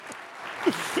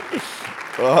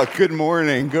Oh, good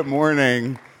morning. Good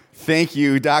morning. Thank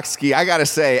you, Doc Ski. I got to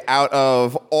say, out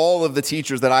of all of the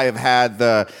teachers that I have had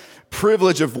the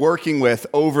privilege of working with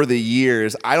over the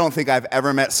years, I don't think I've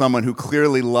ever met someone who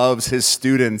clearly loves his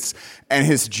students and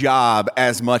his job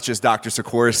as much as Dr.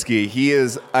 Sikorsky. He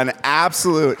is an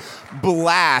absolute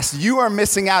blast. You are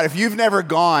missing out. If you've never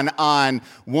gone on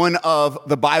one of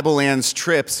the Bible Lands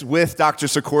trips with Dr.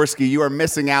 Sikorsky, you are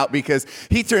missing out because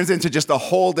he turns into just a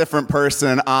whole different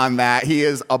person on that. He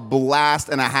is a blast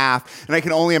and a half, and I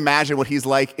can only imagine what he's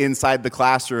like inside the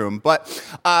classroom. But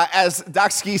as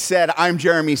Doc Ski said, I'm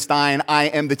Jeremy Stein. I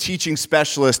am the teaching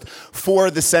specialist for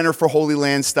the Center for Holy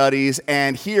Land Studies,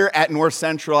 and here at North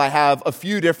Central, I have a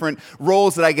few different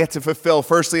roles that I get to fulfill.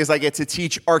 Firstly, is I get to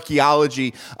teach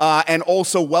archaeology and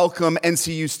also welcome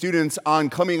NCU students on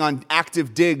coming on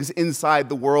active digs inside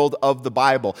the world of the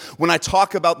Bible. When I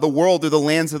talk about the world or the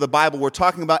lands of the Bible, we're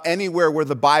talking about anywhere where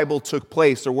the Bible took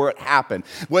place or where it happened,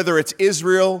 whether it's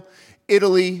Israel,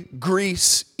 Italy,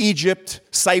 Greece, Egypt,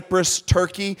 Cyprus,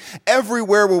 Turkey,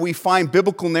 everywhere where we find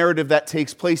biblical narrative that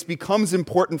takes place becomes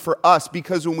important for us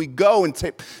because when we go and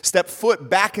step foot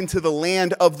back into the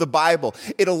land of the Bible,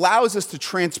 it allows us to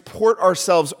transport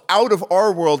ourselves out of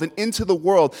our world and into the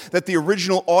world that the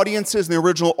original audiences and the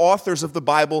original authors of the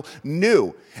Bible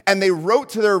knew. And they wrote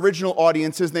to their original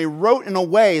audiences, and they wrote in a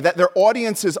way that their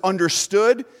audiences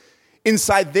understood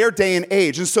inside their day and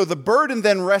age. And so the burden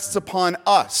then rests upon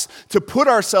us to put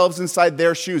ourselves inside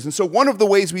their shoes. And so one of the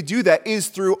ways we do that is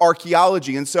through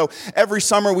archaeology. And so every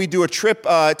summer we do a trip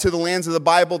to the lands of the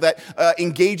Bible that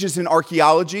engages in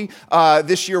archaeology.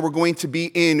 This year we're going to be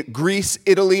in Greece,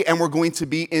 Italy, and we're going to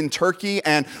be in Turkey.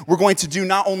 And we're going to do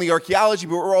not only archaeology,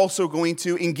 but we're also going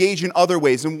to engage in other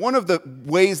ways. And one of the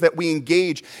ways that we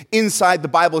engage inside the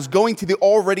Bible is going to the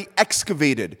already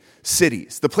excavated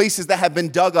cities, the places that have been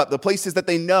dug up, the places that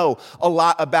they know a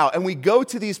lot about. And we go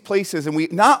to these places and we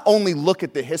not only look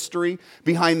at the history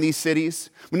behind these cities,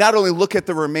 we not only look at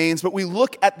the remains, but we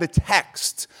look at the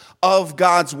text of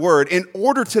God's word in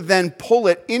order to then pull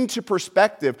it into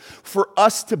perspective for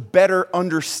us to better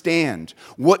understand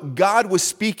what God was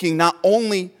speaking not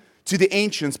only to the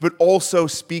ancients, but also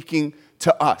speaking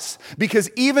to us. Because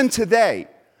even today,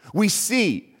 we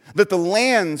see that the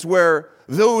lands where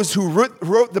those who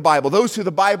wrote the Bible, those who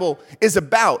the Bible is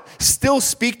about, still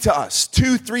speak to us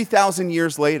 2,000-3,000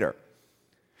 years later.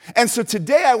 And so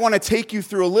today I want to take you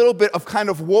through a little bit of kind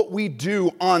of what we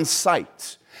do on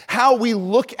site, how we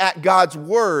look at God's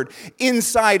word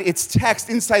inside its text,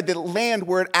 inside the land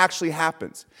where it actually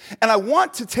happens. And I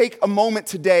want to take a moment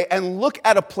today and look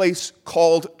at a place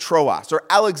called Troas, or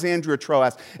Alexandria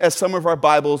Troas, as some of our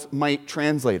Bibles might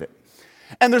translate it.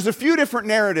 And there's a few different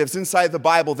narratives inside the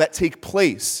Bible that take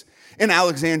place in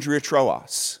Alexandria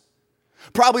Troas.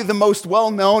 Probably the most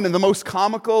well-known and the most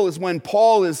comical is when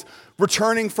Paul is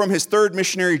returning from his third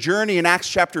missionary journey in Acts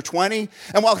chapter 20.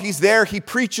 And while he's there, he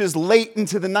preaches late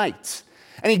into the night.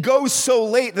 And he goes so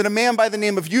late that a man by the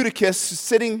name of Eutychus,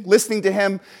 sitting, listening to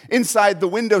him inside the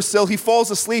windowsill, he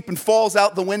falls asleep and falls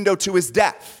out the window to his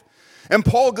death. And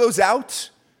Paul goes out,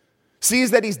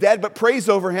 sees that he's dead, but prays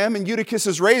over him, and Eutychus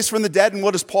is raised from the dead, and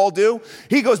what does Paul do?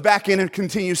 He goes back in and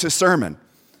continues his sermon.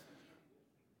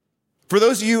 For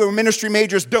those of you who are ministry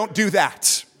majors, don't do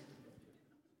that.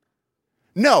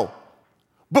 No,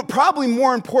 but probably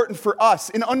more important for us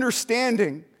in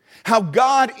understanding how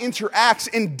God interacts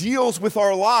and deals with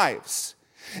our lives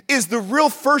is the real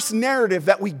first narrative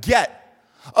that we get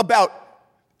about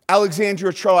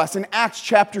Alexandria Troas in Acts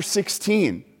chapter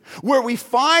 16. Where we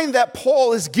find that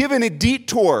Paul is given a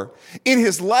detour in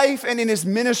his life and in his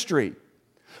ministry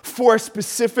for a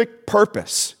specific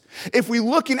purpose. If we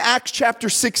look in Acts chapter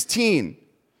 16,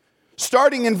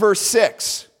 starting in verse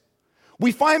 6,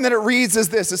 we find that it reads as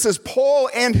this. It says, Paul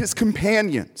and his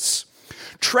companions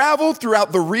traveled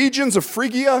throughout the regions of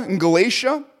Phrygia and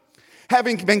Galatia,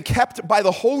 having been kept by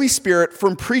the Holy Spirit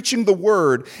from preaching the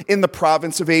word in the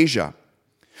province of Asia.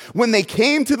 When they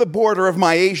came to the border of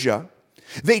Mysia,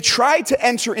 they tried to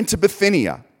enter into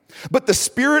Bithynia, but the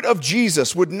Spirit of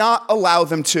Jesus would not allow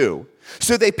them to.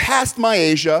 So they passed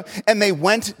Mysia and they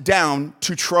went down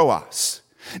to Troas.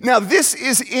 Now this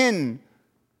is in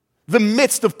the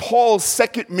midst of Paul's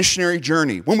second missionary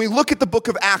journey. When we look at the book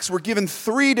of Acts, we're given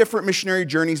 3 different missionary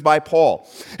journeys by Paul.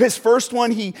 His first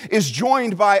one, he is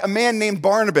joined by a man named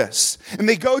Barnabas, and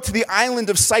they go to the island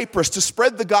of Cyprus to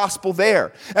spread the gospel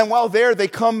there. And while there, they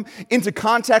come into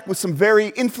contact with some very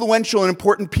influential and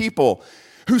important people.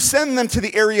 who send them to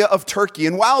the area of Turkey.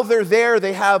 And while they're there,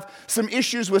 they have some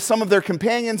issues with some of their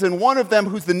companions, and one of them,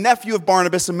 who's the nephew of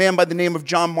Barnabas, a man by the name of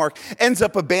John Mark, ends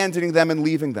up abandoning them and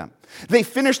leaving them. They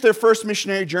finish their first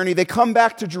missionary journey, they come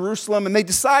back to Jerusalem, and they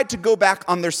decide to go back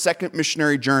on their second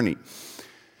missionary journey.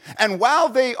 And while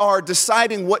they are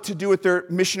deciding what to do with their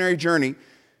missionary journey,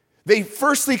 they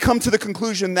firstly come to the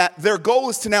conclusion that their goal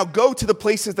is to now go to the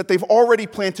places that they've already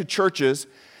planted churches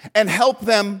and help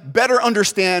them better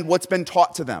understand what's been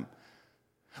taught to them.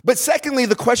 But secondly,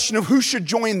 the question of who should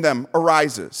join them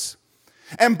arises.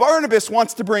 And Barnabas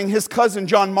wants to bring his cousin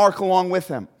John Mark along with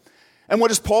him. And what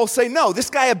does Paul say? No, this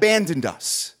guy abandoned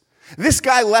us. This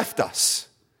guy left us.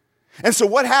 And so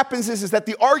what happens is that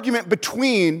the argument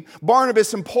between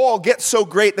Barnabas and Paul gets so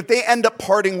great that they end up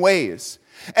parting ways.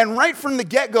 And right from the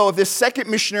get-go of this second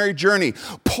missionary journey,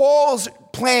 Paul's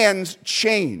plans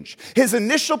change. His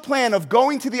initial plan of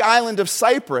going to the island of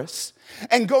Cyprus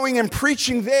and going and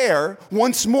preaching there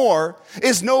once more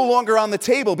is no longer on the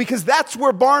table, because that's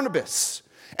where Barnabas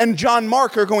and John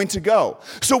Mark are going to go.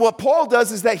 So what Paul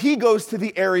does is that he goes to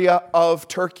the area of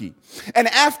Turkey. And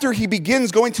after he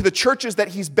begins going to the churches that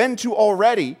he's been to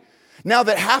already, now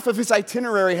that half of his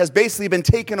itinerary has basically been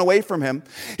taken away from him,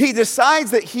 he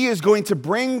decides that he is going to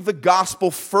bring the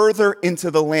gospel further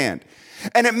into the land.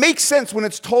 And it makes sense when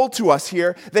it's told to us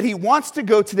here that he wants to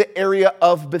go to the area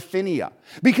of Bithynia,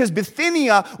 because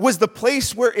Bithynia was the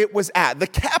place where it was at. The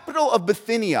capital of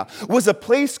Bithynia was a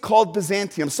place called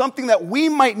Byzantium, something that we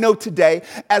might know today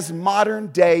as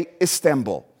modern-day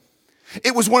Istanbul.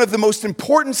 It was one of the most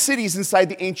important cities inside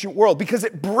the ancient world because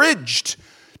it bridged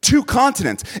two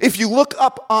continents. If you look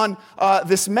up on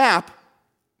this map,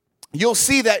 you'll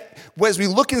see that as we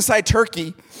look inside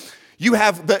Turkey, you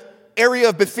have the area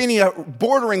of Bithynia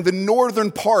bordering the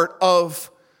northern part of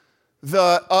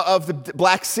the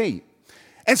Black Sea.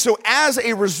 And so as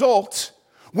a result,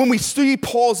 when we see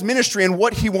Paul's ministry and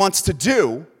what he wants to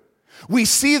do, we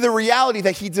see the reality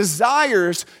that he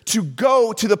desires to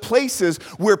go to the places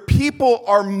where people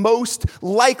are most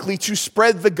likely to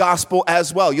spread the gospel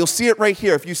as well. You'll see it right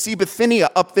here. If you see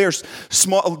Bithynia up there,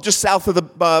 small, just south of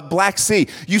the Black Sea,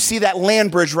 you see that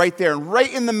land bridge right there. And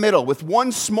right in the middle, with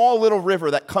one small little river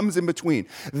that comes in between,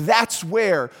 that's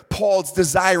where Paul's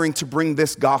desiring to bring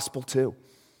this gospel to.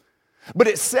 But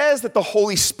it says that the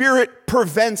Holy Spirit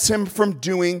prevents him from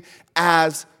doing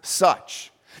as such.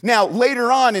 Now,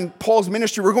 later on in Paul's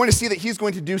ministry, we're going to see that he's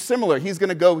going to do similar. He's going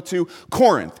to go to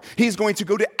Corinth. He's going to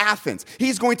go to Athens.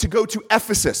 He's going to go to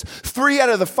Ephesus, 3 out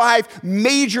of the 5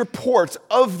 major ports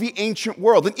of the ancient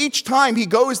world. And each time he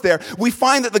goes there, we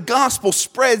find that the gospel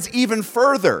spreads even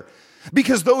further,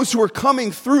 because those who are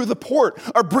coming through the port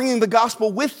are bringing the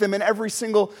gospel with them in every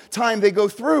single time they go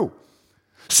through.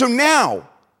 So now,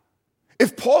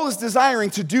 if Paul is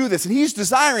desiring to do this, and he's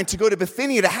desiring to go to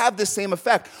Bithynia to have this same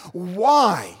effect,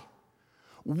 why?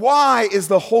 Why is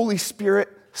the Holy Spirit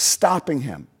stopping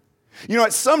him? You know,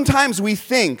 sometimes we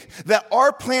think that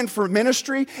our plan for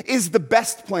ministry is the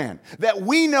best plan, that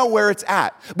we know where it's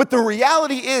at. But the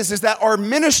reality is that our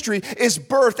ministry is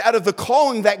birthed out of the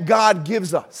calling that God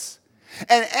gives us.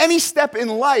 And any step in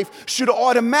life should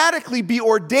automatically be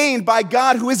ordained by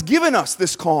God who has given us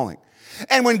this calling.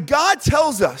 And when God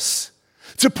tells us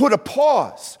to put a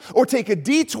pause or take a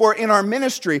detour in our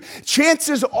ministry,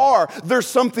 chances are there's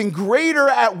something greater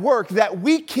at work that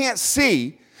we can't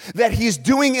see that he's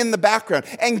doing in the background.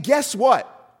 And guess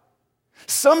what?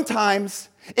 Sometimes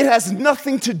it has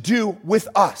nothing to do with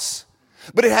us,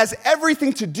 but it has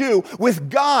everything to do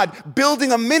with God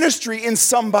building a ministry in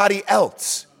somebody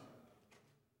else.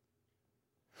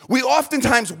 We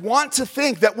oftentimes want to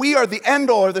think that we are the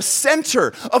end-all or the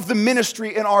center of the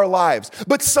ministry in our lives.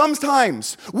 But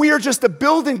sometimes we are just a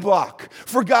building block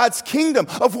for God's kingdom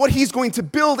of what he's going to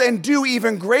build and do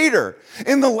even greater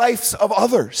in the lives of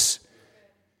others.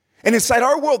 And inside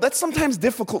our world, that's sometimes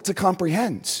difficult to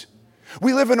comprehend.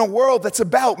 We live in a world that's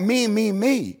about me, me,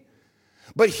 me.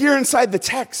 But here inside the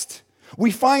text, we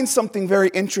find something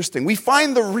very interesting. We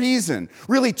find the reason,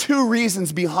 really 2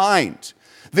 reasons behind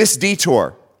this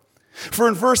detour. For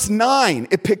in verse 9,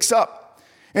 it picks up,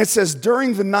 and it says,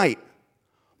 during the night,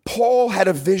 Paul had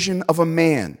a vision of a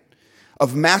man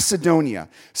of Macedonia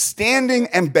standing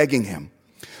and begging him,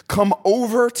 come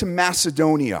over to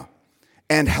Macedonia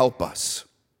and help us.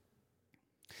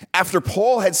 After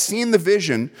Paul had seen the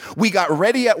vision, we got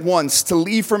ready at once to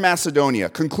leave for Macedonia,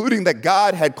 concluding that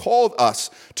God had called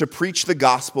us to preach the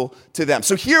gospel to them.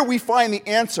 So here we find the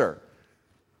answer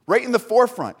right in the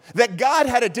forefront, that God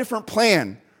had a different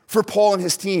plan for Paul and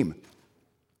his team.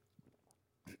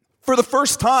 For the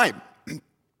first time,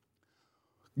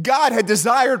 God had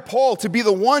desired Paul to be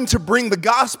the one to bring the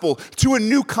gospel to a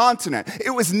new continent. It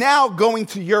was now going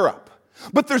to Europe.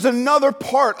 But there's another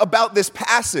part about this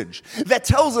passage that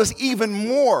tells us even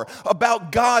more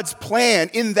about God's plan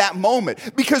in that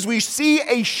moment, because we see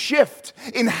a shift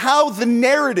in how the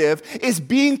narrative is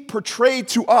being portrayed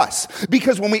to us.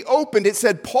 Because when we opened, it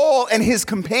said Paul and his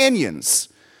companions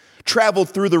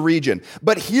traveled through the region.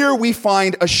 But here we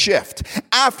find a shift.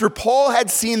 After Paul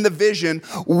had seen the vision,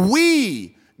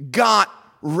 we got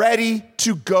ready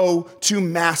to go to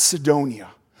Macedonia.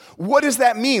 What does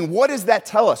that mean? What does that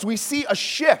tell us? We see a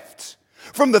shift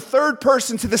from the third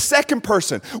person to the second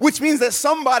person, which means that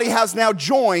somebody has now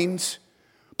joined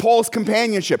Paul's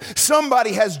companionship.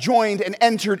 Somebody has joined and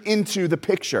entered into the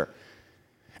picture.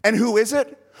 And who is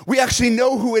it? We actually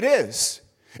know who it is.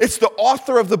 It's the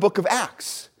author of the book of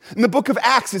Acts. And the book of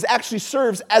Acts actually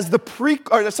serves as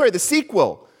the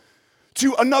sequel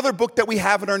to another book that we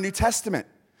have in our New Testament,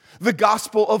 the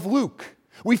Gospel of Luke.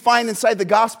 We find inside the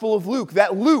Gospel of Luke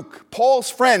that Luke, Paul's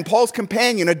friend, Paul's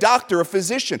companion, a doctor, a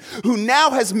physician, who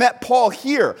now has met Paul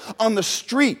here on the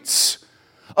streets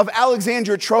of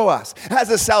Alexandria, Troas, has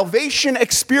a salvation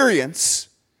experience,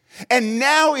 and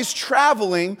now is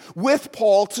traveling with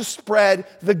Paul to spread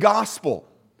the gospel,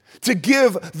 to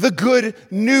give the good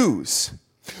news.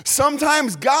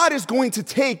 Sometimes God is going to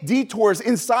take detours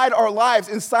inside our lives,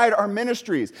 inside our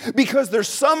ministries, because there's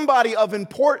somebody of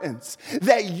importance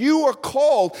that you are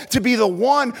called to be the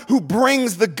one who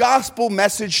brings the gospel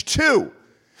message to.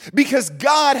 Because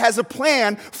God has a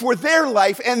plan for their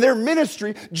life and their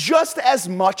ministry just as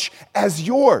much as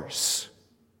yours.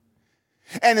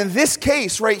 And in this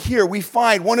case right here, we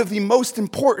find one of the most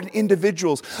important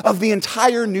individuals of the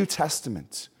entire New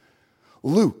Testament,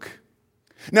 Luke.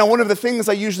 Now, one of the things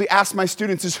I usually ask my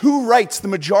students is who writes the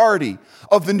majority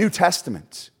of the New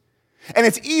Testament? And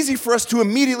it's easy for us to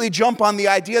immediately jump on the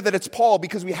idea that it's Paul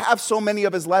because we have so many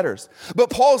of his letters. But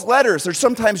Paul's letters are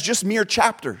sometimes just mere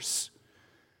chapters.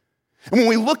 And when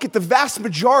we look at the vast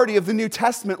majority of the New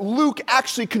Testament, Luke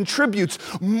actually contributes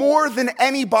more than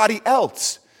anybody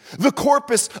else. The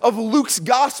corpus of Luke's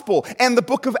gospel and the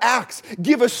book of Acts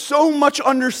give us so much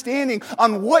understanding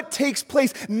on what takes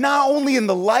place not only in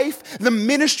the life, the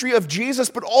ministry of Jesus,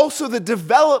 but also the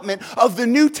development of the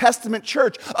New Testament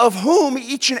church, of whom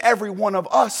each and every one of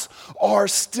us are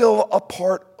still a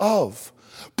part of.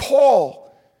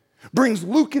 Paul brings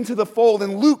Luke into the fold,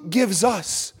 and Luke gives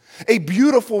us a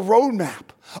beautiful roadmap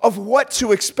of what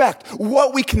to expect,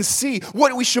 what we can see,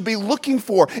 what we should be looking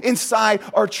for inside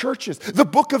our churches. The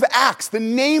book of Acts, the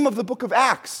name of the book of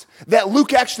Acts that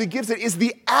Luke actually gives it is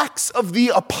the Acts of the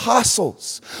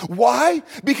Apostles. Why?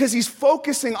 Because he's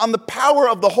focusing on the power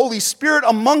of the Holy Spirit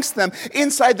amongst them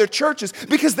inside their churches,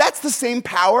 because that's the same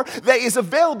power that is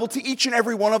available to each and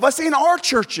every one of us in our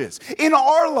churches, in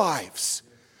our lives.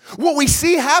 What we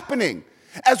see happening,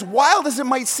 as wild as it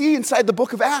might seem inside the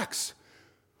book of Acts,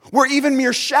 where even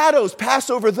mere shadows pass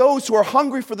over those who are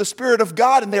hungry for the Spirit of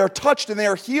God and they are touched and they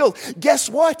are healed. Guess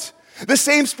what? The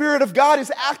same Spirit of God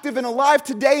is active and alive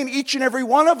today in each and every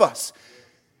one of us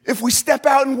if we step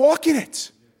out and walk in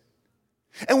it.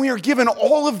 And we are given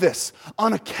all of this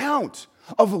on account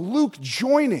of Luke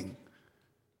joining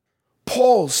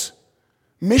Paul's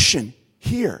mission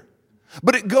here.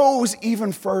 But it goes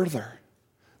even further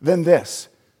than this.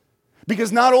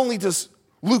 Because not only does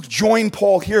Luke joined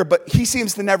Paul here, but he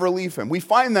seems to never leave him. We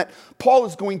find that Paul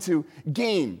is going to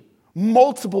gain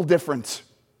multiple different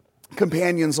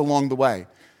companions along the way.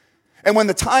 And when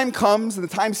the time comes and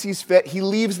the time sees fit, he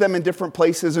leaves them in different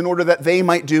places in order that they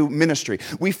might do ministry.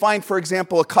 We find, for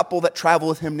example, a couple that travel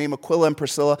with him named Aquila and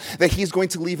Priscilla, that he's going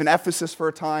to leave in Ephesus for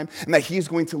a time, and that he's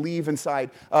going to leave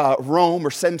inside Rome or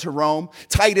send to Rome.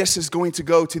 Titus is going to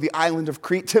go to the island of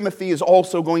Crete. Timothy is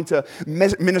also going to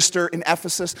minister in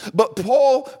Ephesus. But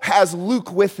Paul has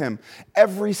Luke with him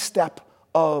every step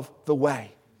of the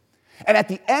way. And at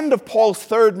the end of Paul's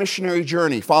third missionary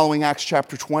journey, following Acts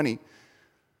chapter 20,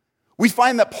 we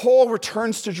find that Paul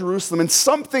returns to Jerusalem, and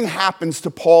something happens to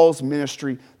Paul's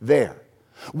ministry there.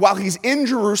 While he's in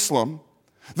Jerusalem,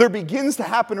 there begins to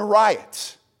happen a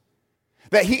riot.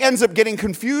 That he ends up getting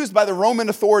confused by the Roman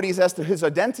authorities as to his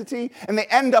identity, and they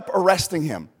end up arresting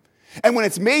him. And when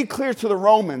it's made clear to the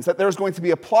Romans that there's going to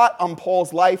be a plot on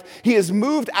Paul's life, he is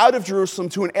moved out of Jerusalem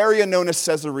to an area known as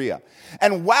Caesarea.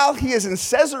 And while he is in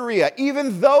Caesarea,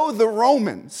 even though the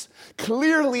Romans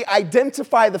clearly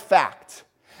identify the fact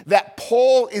that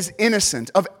Paul is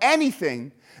innocent of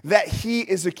anything that he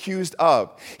is accused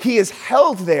of. He is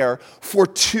held there for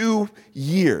 2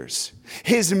 years.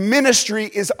 His ministry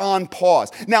is on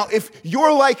pause. Now, if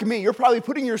you're like me, you're probably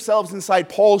putting yourselves inside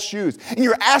Paul's shoes, and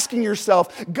you're asking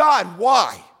yourself, God,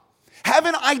 why?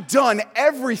 Haven't I done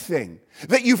everything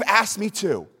that you've asked me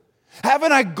to?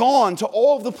 Haven't I gone to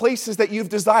all the places that you've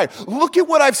desired? Look at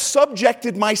what I've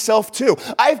subjected myself to.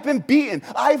 I've been beaten.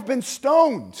 I've been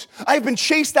stoned. I've been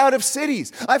chased out of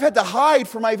cities. I've had to hide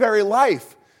for my very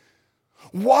life.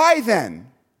 Why then?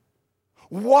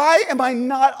 Why am I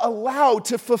not allowed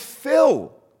to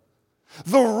fulfill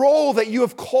the role that you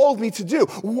have called me to do?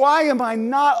 Why am I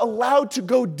not allowed to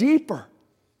go deeper?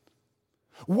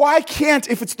 Why can't,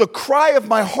 if it's the cry of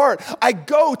my heart, I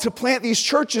go to plant these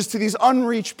churches to these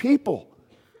unreached people?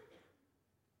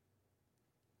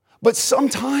 But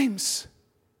sometimes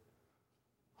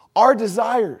our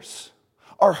desires,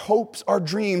 our hopes, our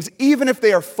dreams, even if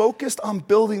they are focused on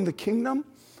building the kingdom,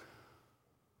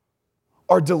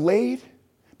 are delayed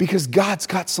because God's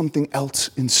got something else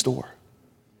in store.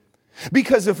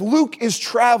 Because if Luke is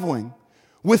traveling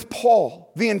with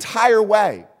Paul the entire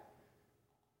way,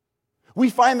 we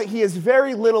find that he has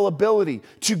very little ability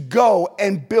to go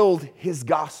and build his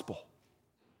gospel.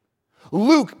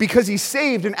 Luke, because he's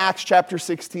saved in Acts chapter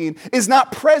 16, is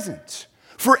not present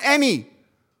for any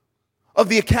of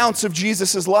the accounts of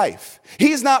Jesus' life.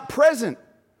 He's not present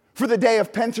for the day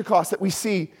of Pentecost that we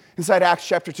see inside Acts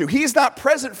chapter 2. He's not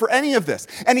present for any of this.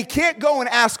 And he can't go and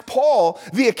ask Paul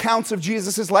the accounts of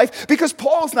Jesus' life because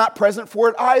Paul's not present for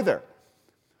it either.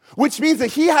 Which means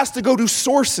that he has to go to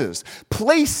sources,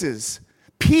 places,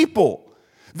 people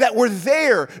that were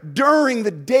there during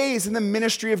the days in the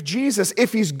ministry of Jesus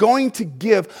if he's going to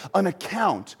give an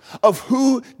account of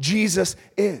who Jesus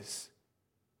is.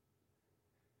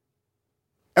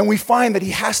 And we find that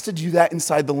he has to do that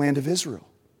inside the land of Israel.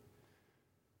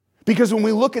 Because when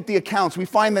we look at the accounts, we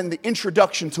find that in the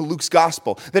introduction to Luke's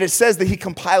gospel, that it says that he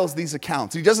compiles these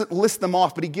accounts. He doesn't list them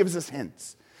off, but he gives us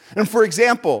hints. And for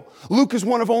example, Luke is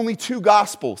one of only 2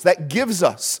 gospels that gives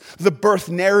us the birth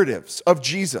narratives of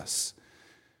Jesus.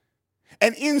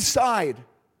 And inside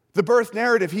the birth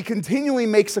narrative, he continually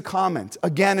makes a comment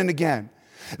again and again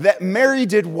that Mary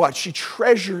did what? She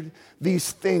treasured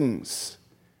these things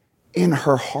in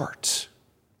her heart.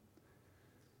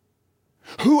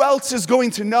 Who else is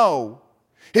going to know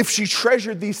if she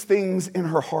treasured these things in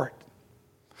her heart?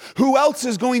 Who else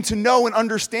is going to know and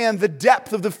understand the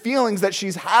depth of the feelings that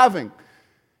she's having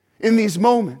in these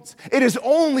moments? It is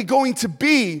only going to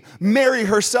be Mary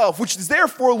herself, which is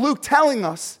therefore Luke telling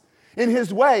us in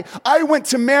his way, I went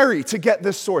to Mary to get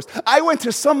this source. I went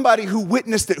to somebody who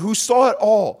witnessed it, who saw it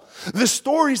all. The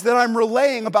stories that I'm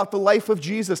relaying about the life of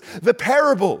Jesus, the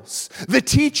parables, the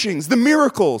teachings, the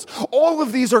miracles, all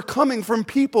of these are coming from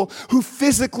people who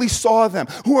physically saw them,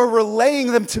 who are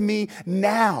relaying them to me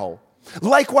now.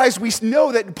 Likewise, we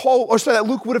know that that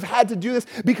Luke would have had to do this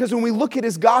because when we look at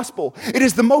his gospel, it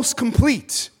is the most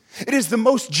complete. It is the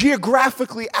most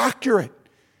geographically accurate.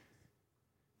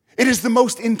 It is the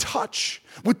most in touch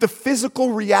with the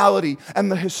physical reality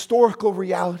and the historical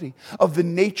reality of the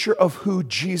nature of who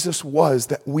Jesus was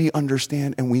that we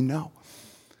understand and we know.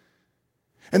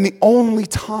 And the only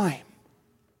time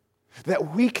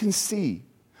that we can see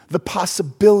the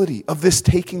possibility of this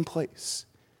taking place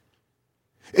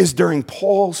is during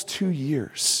Paul's 2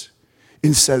 years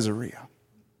in Caesarea.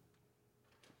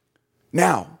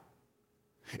 Now,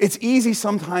 it's easy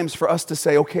sometimes for us to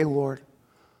say, okay, Lord,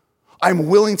 I'm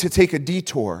willing to take a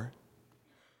detour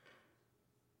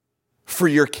for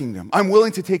your kingdom. I'm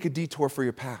willing to take a detour for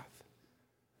your path.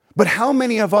 But how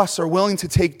many of us are willing to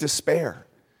take despair,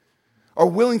 are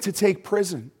willing to take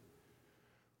prison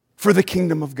for the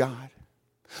kingdom of God?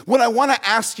 What I want to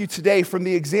ask you today, from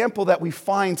the example that we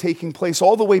find taking place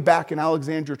all the way back in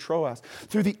Alexandria, Troas,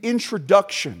 through the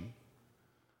introduction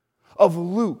of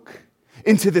Luke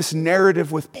into this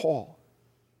narrative with Paul,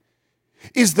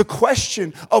 is the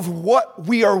question of what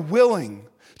we are willing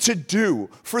to do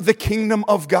for the kingdom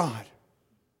of God.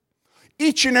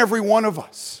 Each and every one of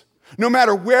us, no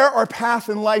matter where our path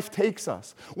in life takes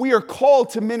us, we are called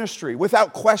to ministry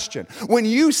without question. When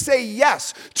you say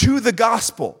yes to the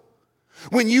gospel,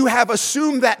 when you have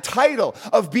assumed that title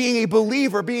of being a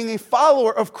believer, being a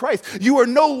follower of Christ, you are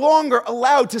no longer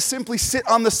allowed to simply sit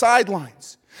on the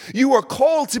sidelines. You are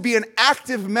called to be an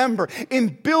active member in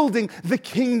building the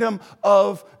kingdom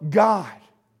of God.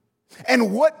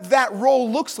 And what that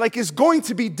role looks like is going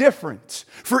to be different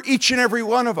for each and every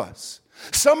one of us.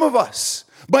 Some of us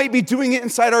Might be doing it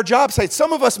inside our job site.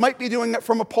 Some of us might be doing it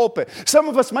from a pulpit. Some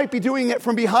of us might be doing it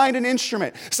from behind an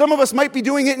instrument. Some of us might be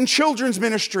doing it in children's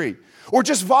ministry or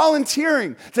just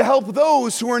volunteering to help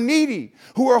those who are needy,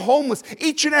 who are homeless.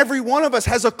 Each and every one of us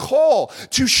has a call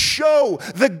to show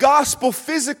the gospel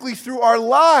physically through our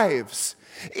lives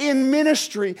in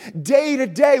ministry day to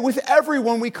day with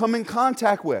everyone we come in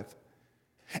contact with.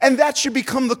 And that should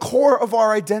become the core of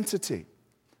our identity.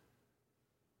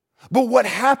 But what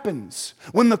happens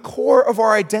when the core of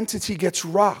our identity gets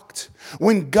rocked?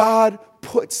 When God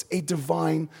puts a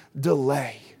divine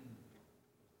delay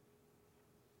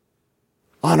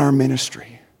on our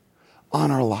ministry,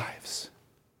 on our lives.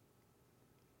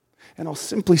 And I'll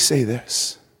simply say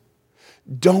this: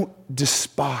 don't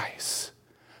despise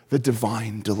the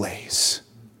divine delays.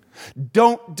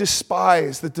 Don't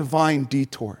despise the divine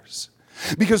detours.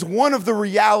 Because one of the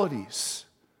realities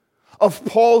of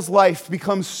Paul's life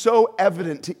becomes so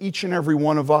evident to each and every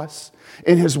one of us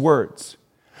in his words.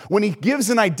 When he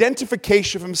gives an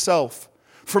identification of himself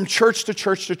from church to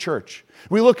church to church.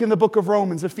 We look in the book of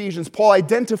Romans, Ephesians, Paul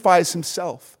identifies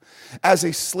himself as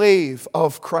a slave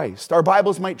of Christ. Our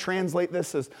Bibles might translate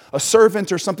this as a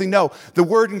servant or something. No, the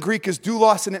word in Greek is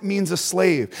doulos, and it means a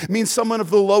slave. It means someone of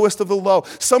the lowest of the low,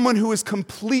 someone who is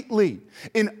completely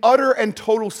in utter and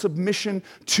total submission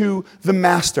to the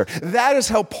master. That is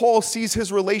how Paul sees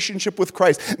his relationship with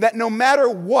Christ, that no matter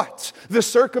what the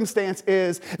circumstance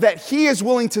is, that he is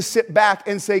willing to sit back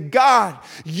and say, God,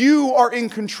 you are in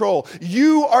control.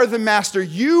 You are the master.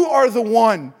 You are the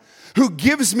one who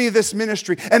gives me this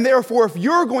ministry. And therefore, if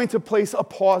you're going to place a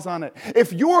pause on it,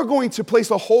 if you're going to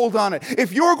place a hold on it,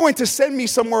 if you're going to send me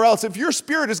somewhere else, if your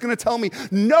spirit is going to tell me,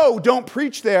 no, don't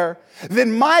preach there,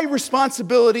 then my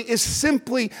responsibility is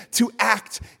simply to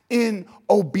act in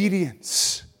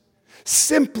obedience.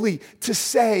 Simply to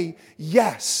say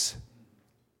yes.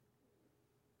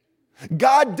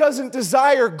 God doesn't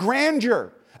desire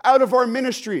grandeur out of our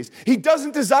ministries. He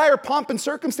doesn't desire pomp and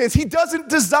circumstance. He doesn't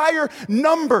desire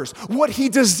numbers. What he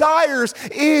desires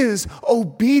is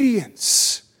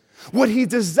obedience. What he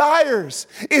desires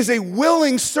is a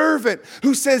willing servant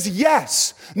who says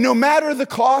yes, no matter the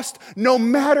cost, no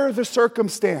matter the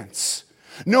circumstance,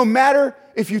 no matter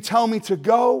if you tell me to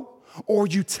go or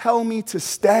you tell me to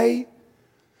stay,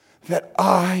 that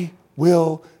I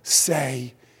will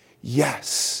say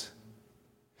yes.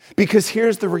 Because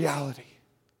here's the reality.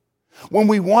 When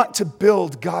we want to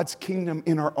build God's kingdom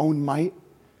in our own might,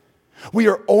 we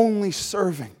are only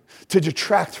serving to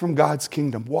detract from God's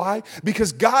kingdom. Why?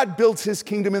 Because God builds his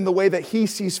kingdom in the way that he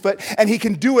sees fit, and he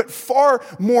can do it far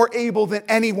more able than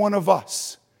any one of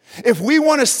us. If we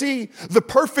want to see the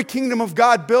perfect kingdom of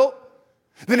God built,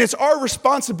 then it's our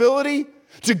responsibility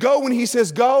to go when he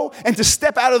says go, and to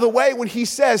step out of the way when he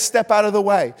says step out of the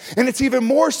way. And it's even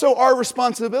more so our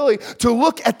responsibility to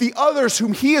look at the others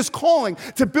whom he is calling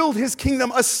to build his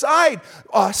kingdom aside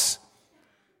us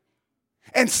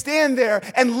and stand there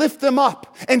and lift them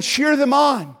up and cheer them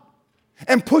on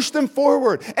and push them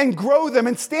forward and grow them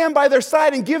and stand by their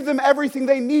side and give them everything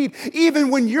they need,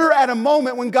 even when you're at a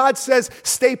moment when God says,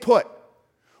 stay put,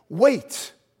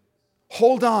 wait,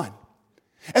 hold on.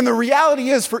 And the reality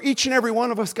is, for each and every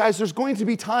one of us, guys, there's going to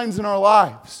be times in our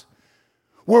lives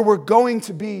where we're going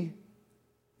to be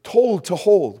told to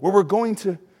hold, where we're going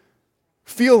to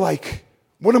feel like,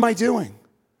 what am I doing?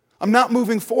 I'm not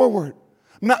moving forward.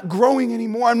 I'm not growing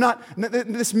anymore.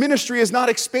 This ministry is not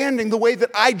expanding the way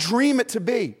that I dream it to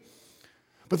be.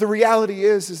 But the reality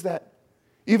is that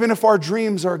even if our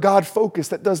dreams are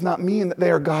God-focused, that does not mean that they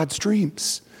are God's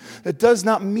dreams. That does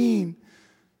not mean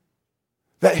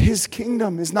that his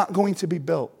kingdom is not going to be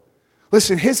built.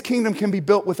 Listen, his kingdom can be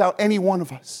built without any one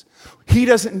of us. He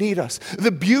doesn't need us.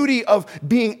 The beauty of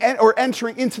being or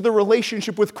entering into the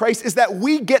relationship with Christ is that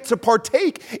we get to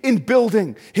partake in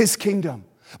building his kingdom.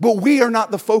 But we are not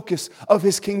the focus of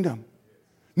his kingdom,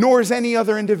 nor is any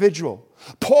other individual.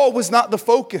 Paul was not the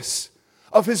focus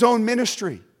of his own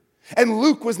ministry, and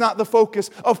Luke was not the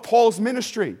focus of Paul's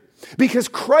ministry. Because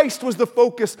Christ was the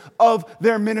focus of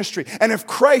their ministry. And if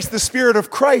Christ, the Spirit of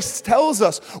Christ, tells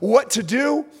us what to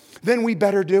do, then we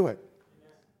better do it.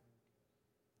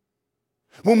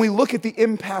 When we look at the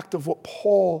impact of what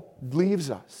Paul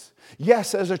leaves us,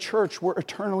 yes, as a church, we're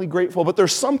eternally grateful, but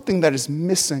there's something that is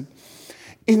missing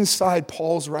inside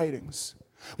Paul's writings.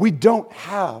 We don't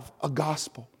have a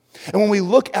gospel. And when we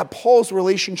look at Paul's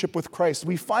relationship with Christ,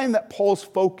 we find that Paul's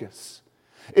focus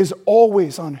is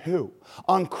always on who?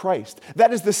 On Christ.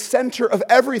 That is the center of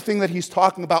everything that he's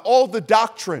talking about, all the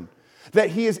doctrine that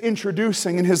he is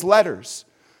introducing in his letters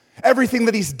Everything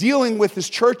that he's dealing with his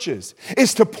churches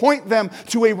is to point them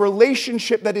to a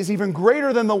relationship that is even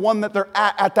greater than the one that they're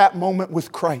at that moment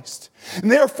with Christ.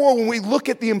 And therefore, when we look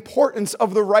at the importance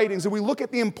of the writings and we look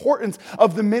at the importance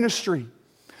of the ministry,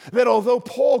 that although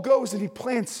Paul goes and he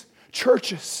plants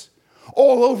churches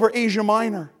all over Asia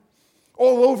Minor,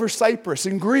 all over Cyprus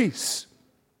and Greece,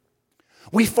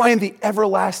 we find the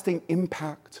everlasting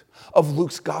impact of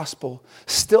Luke's gospel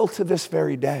still to this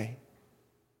very day.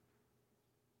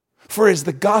 For it is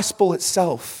the gospel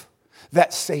itself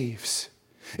that saves.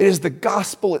 It is the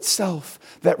gospel itself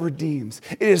that redeems.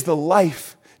 It is the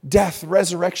life, death,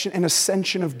 resurrection, and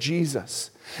ascension of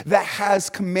Jesus that has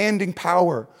commanding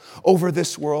power over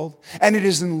this world. And it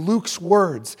is in Luke's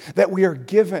words that we are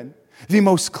given the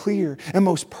most clear and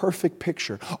most perfect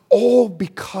picture. All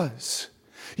because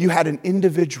you had an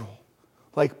individual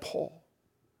like Paul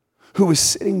who was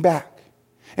sitting back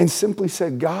and simply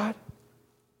said, God,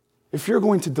 if you're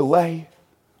going to delay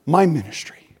my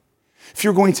ministry, if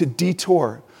you're going to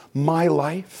detour my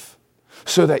life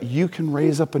so that you can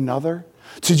raise up another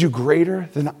to do greater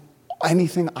than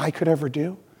anything I could ever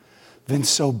do, then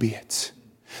so be it.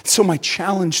 So my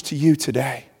challenge to you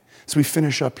today, as we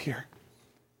finish up here,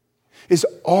 is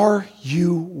are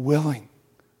you willing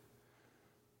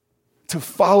to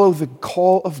follow the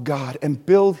call of God and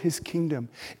build his kingdom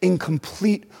in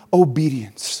complete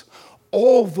obedience,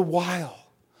 all the while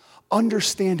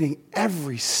understanding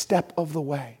every step of the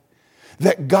way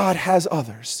that God has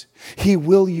others, he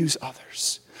will use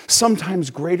others, sometimes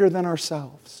greater than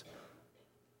ourselves.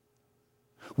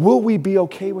 Will we be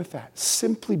okay with that?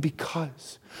 Simply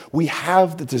because we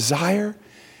have the desire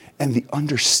and the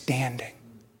understanding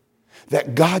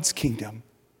that God's kingdom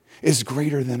is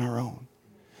greater than our own,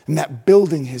 and that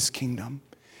building his kingdom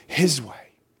his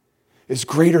way is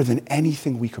greater than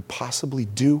anything we could possibly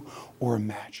do or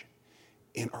imagine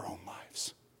in our own lives.